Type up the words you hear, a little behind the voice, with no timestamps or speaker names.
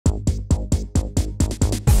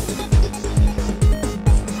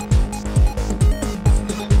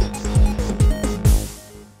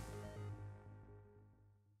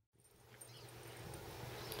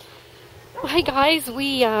Hi guys,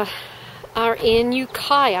 we are in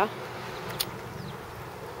Ukiah,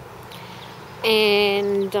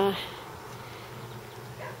 and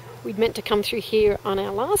we'd meant to come through here on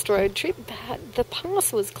our last road trip, but the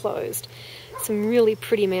pass was closed. Some really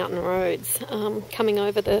pretty mountain roads coming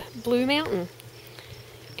over the Blue Mountain,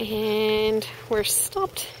 and we're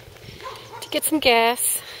stopped to get some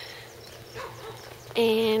gas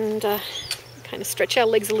and kind of stretch our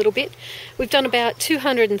legs a little bit. We've done about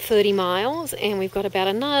 230 miles and we've got about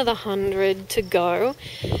another 100 to go.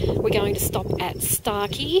 We're going to stop at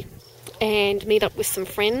Starkey and meet up with some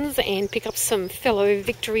friends and pick up some fellow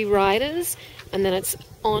Victory riders, and then it's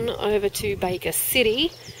on over to Baker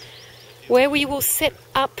City where we will set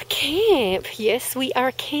up camp. Yes, we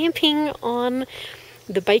are camping on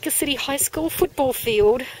the Baker City High School football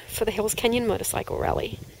field for the Hells Canyon Motorcycle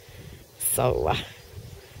Rally. So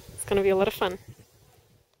it's going to be a lot of fun.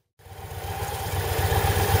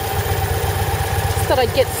 Just thought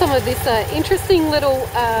I'd get some of this interesting little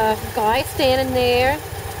guy standing there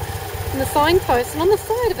in the signpost, and on the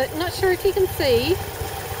side of it, not sure if you can see,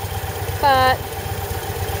 but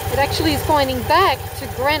it actually is pointing back to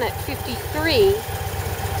Granite 53,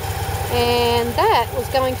 and that was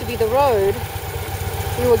going to be the road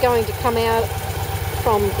we were going to come out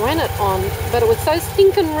from Granite on, but it was so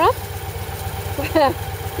stinking rough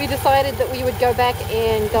we decided that we would go back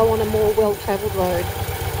and go on a more well-travelled road.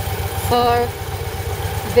 So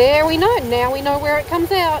there we know, now we know where it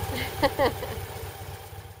comes out.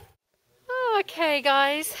 Okay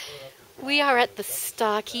guys, we are at the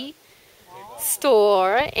Starkey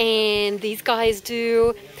store, and these guys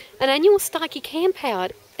do an annual Starkey camp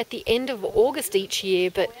out at the end of August each year,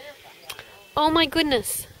 but oh my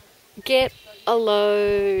goodness, get a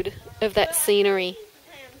load of that scenery.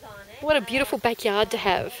 What a beautiful backyard to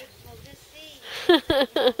have.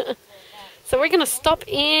 So we're going to stop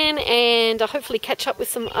in and hopefully catch up with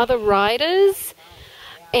some other riders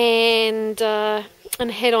and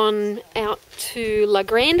head on out to La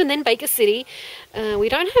Grande and then Baker City. We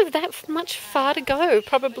don't have that much far to go,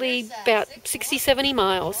 probably about 60-70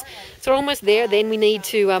 miles. So we're almost there. Then we need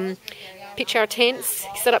to pitch our tents,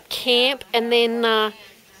 set up camp, and then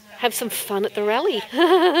have some fun at the rally.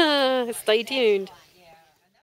 Stay tuned.